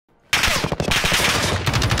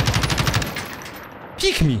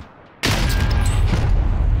Peek me.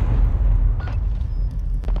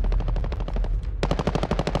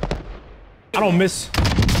 I don't miss.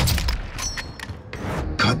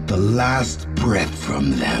 Cut the last breath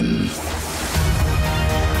from them.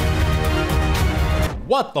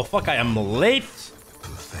 What the fuck? I am late.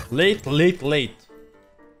 Late. I'm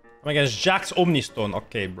against Jack's Omnistone.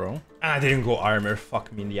 Okay, bro. I didn't go armor.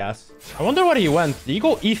 Fuck me in the ass. I wonder what he went. Did he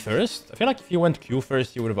go E first? I feel like if he went Q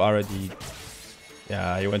first, he would have already...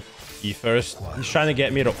 Yeah, he went E first. He's trying to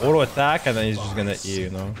get me to auto attack, and then he's just gonna E, you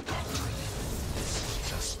know?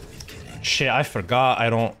 Shit, I forgot. I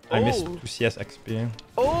missed 2 CS XP.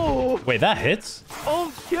 Oh! Wait, that hits?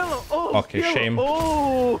 Oh, kill him! Oh, okay, kill shame. him.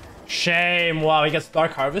 Oh! Shame. Wow, he gets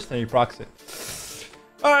Dark Harvest and he procs it.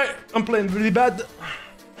 Alright, I'm playing really bad.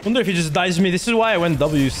 Wonder if he just dies me. This is why I went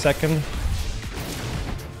W second.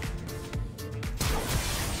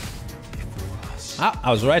 Ah,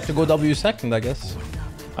 I was right to go W second, I guess.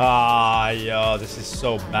 Ah, yo, this is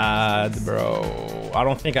so bad, bro. I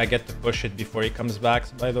don't think I get to push it before he comes back,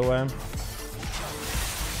 by the way.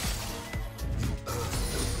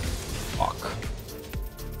 Fuck.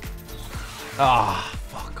 Ah,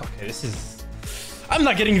 fuck. Okay, this is... I'm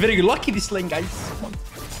not getting very lucky this lane, guys.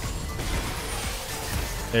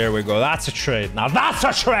 There we go. That's a trade. Now that's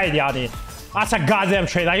a trade, Yanni. That's a goddamn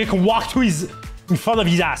trade. Like, you can walk to his... in front of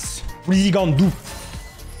his ass. What is he gonna do?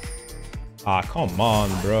 Ah, come on,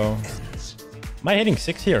 bro. Am I hitting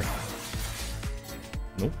 6 here?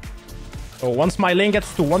 Nope. So once my lane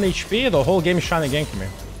gets to 1 HP, the whole game is trying to gank me.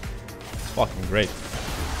 It's fucking great.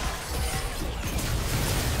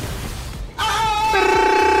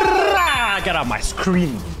 Ah! Get out my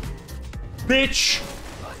screen. Bitch!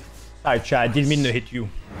 Sorry, chat. I didn't mean to hit you.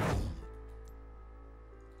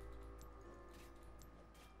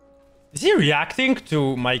 Is he reacting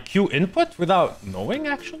to my Q input without knowing,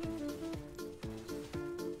 actually?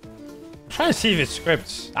 I'm trying to see if it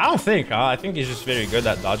scripts. I don't think. I think he's just very good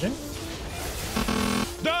at dodging.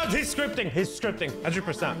 Dude, he's scripting. He's scripting.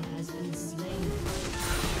 100%.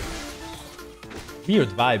 Weird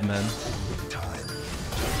vibe, man.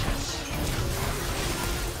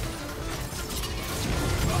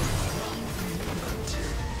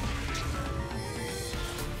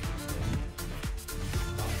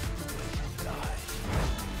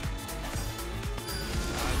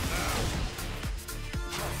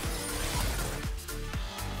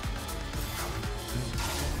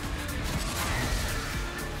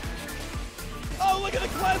 Look at the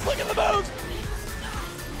class, look at the moves!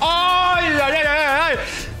 Oh, yeah.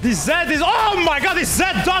 This Zed is... Oh my god, this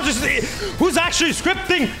Zed dodges... Who's actually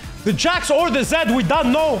scripting? The Jax or the Zed? We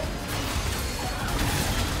don't know.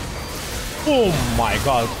 Oh my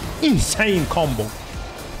god. Insane combo.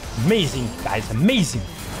 Amazing, guys. Amazing.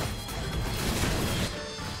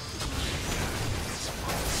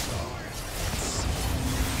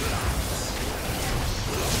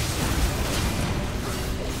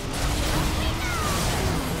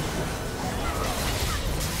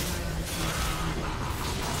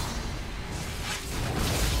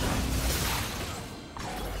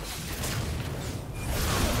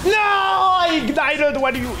 Ignited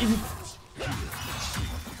when you...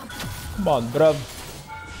 Come on, bruv.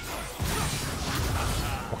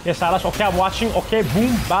 Okay, Salas. Okay, I'm watching. Okay,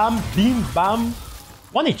 boom, bam, beam, bam.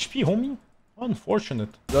 1 HP, homie. Unfortunate.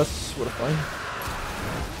 That's what fine.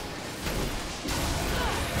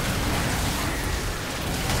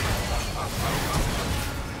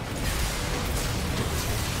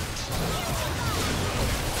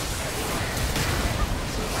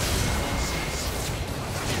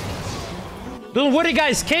 Don't worry,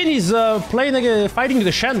 guys. Kayn is playing fighting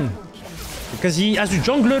the Shen. Because he, as a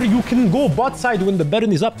jungler, you can go bot side when the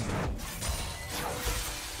Baron is up.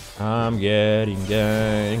 I'm getting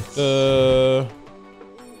ganked.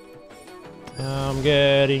 I'm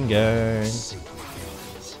getting ganked.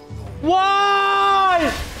 Why?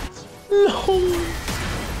 No.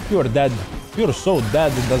 You're dead. You're so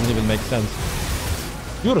dead, it doesn't even make sense.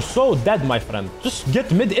 You're so dead, my friend. Just get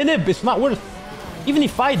mid-inhib. It's not worth. Even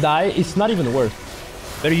if I die, it's not even worth.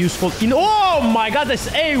 Very useful in... Oh my god, that's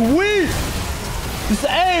AoE! This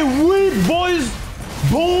AoE, boys!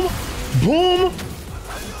 Boom! Boom!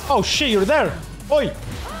 Oh shit, you're there! Oi!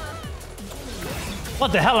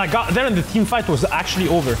 What the hell I got there, and the team fight was actually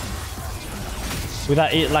over. With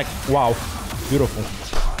that, like, wow. Beautiful.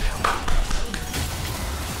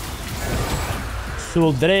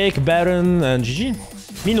 Soul Drake, Baron, and GG.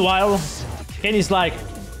 Meanwhile, Kayn is like...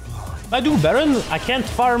 If I do Baron, I can't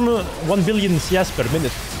farm 1 billion CS per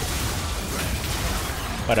minute.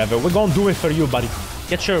 Whatever, we're gonna do it for you, buddy.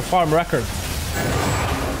 Get your farm record.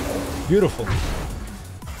 Beautiful.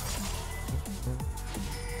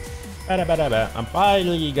 I'm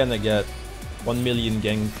finally gonna get 1 million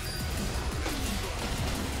gang.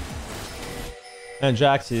 And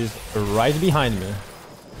Jax is right behind me.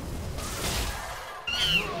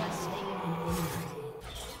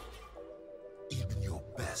 Even your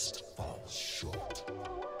best falls short.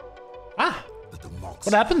 Ah!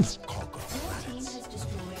 What happened?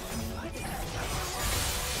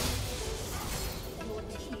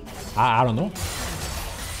 I don't know.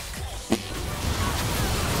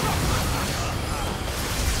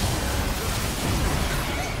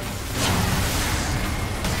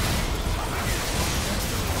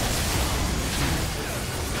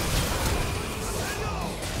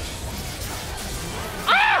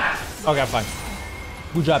 Okay, fine.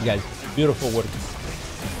 Good job, guys. Beautiful work.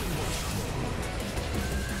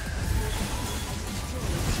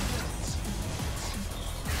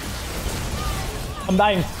 I'm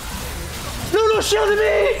dying. Lulu shielded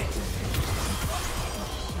me!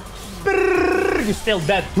 Brrr, you're still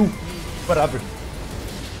dead too. Whatever.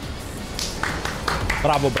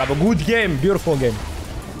 Bravo, bravo. Good game. Beautiful game.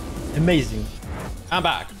 Amazing. I'm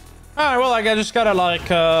back. Alright, well, like, I just gotta, like,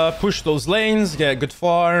 push those lanes, get good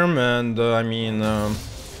farm, and, I mean,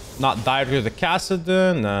 not die to the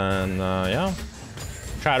Cassidon, and, yeah.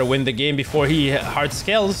 Try to win the game before he hard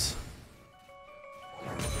scales.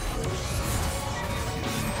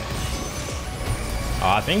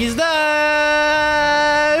 Oh, I think he's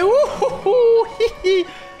dead! Woohoo!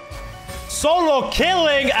 Solo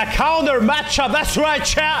killing a counter matchup, that's right,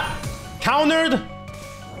 chat! Countered.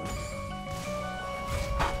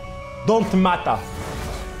 Don't matter.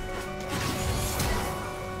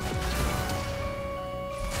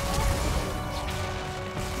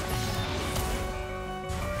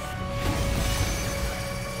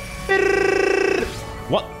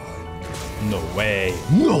 What? No way.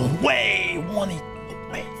 No way. No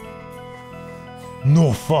way.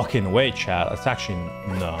 No fucking way, chat. That's actually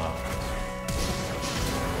no.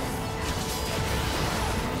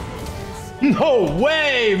 No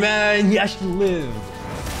way, man. He actually lived.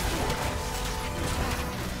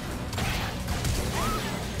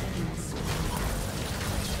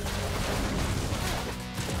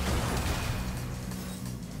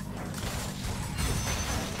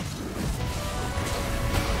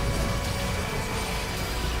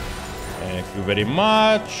 Thank you very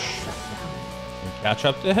much. Catch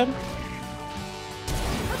up to him.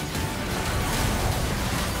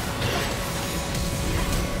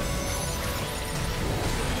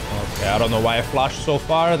 Okay, I don't know why I flashed so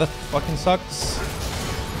far. That fucking sucks.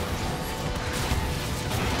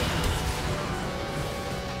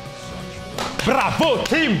 Bravo,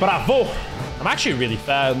 team, bravo. I'm actually really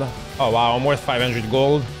fed. Oh wow, I'm worth 500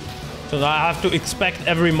 gold. So now I have to expect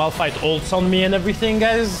every Malphite ults on me and everything,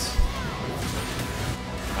 guys.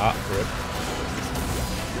 Ah, rip.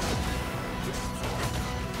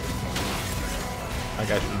 That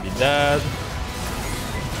guy should be dead.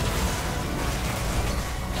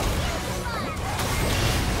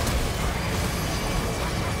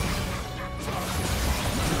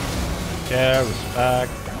 Yeah,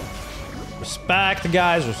 respect. Respect,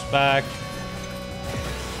 guys, respect.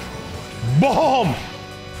 Boom!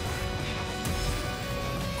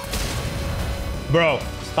 Bro,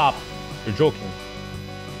 stop. You're joking.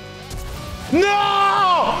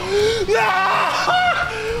 No! No!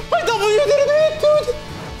 My W didn't hit, dude!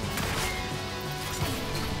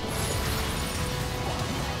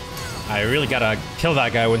 I really gotta kill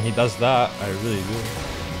that guy when he does that. I really do.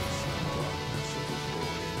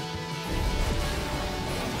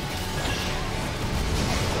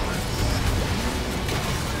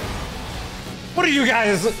 What are you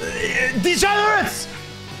guys? Degenerates!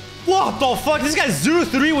 What the fuck? This guy's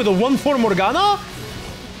 0-3 with a 1-4 Morgana?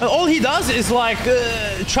 And all he does is like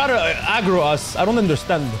try to aggro us. I don't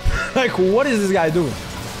understand. Like, what is this guy doing?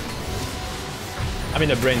 I mean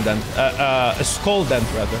a brain dent. A skull dent,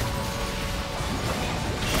 rather.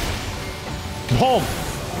 Boom!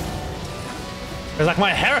 Because like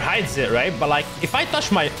my hair hides it, right? But like if I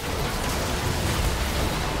touch my...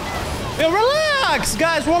 Yo, relax!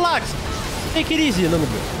 Guys, relax! Take it easy a little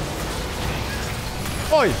bit.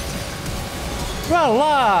 Oi!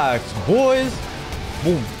 Relax, boys!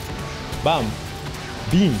 Boom. Bam.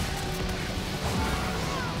 Beam.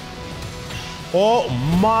 Oh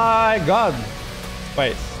my god.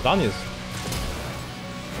 Wait, Danius.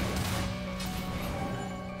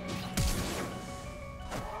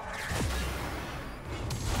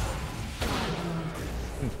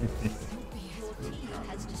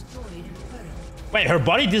 Wait, her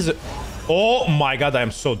body does... Oh my god, I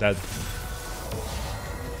am so dead.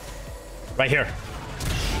 Right here.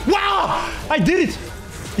 Wow! I did it!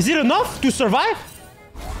 Is it enough to survive?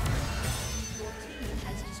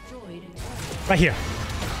 Right here.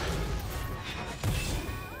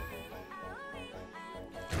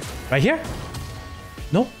 Right here?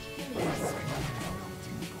 No?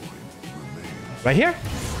 Right here?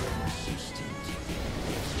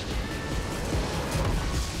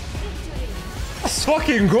 Let's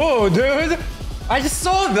fucking go, dude. I just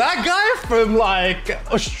saw that guy from like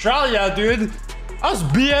Australia, dude. I was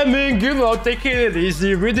BMing, you know, taking it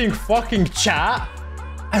easy, reading fucking chat.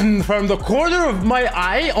 And from the corner of my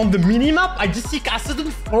eye on the minimap, I just see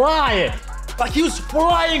Kassadin fly. Like he was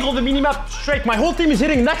flying on the minimap straight. My whole team is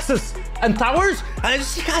hitting Nexus and towers. And I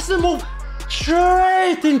just see Kassadin move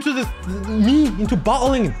straight into into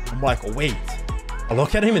battling. I'm like, oh, wait. I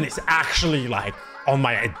look at him and it's actually like on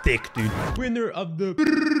my dick, dude. Winner of the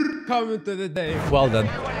comment of the day. Well done.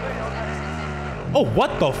 Oh,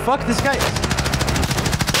 what the fuck? This guy...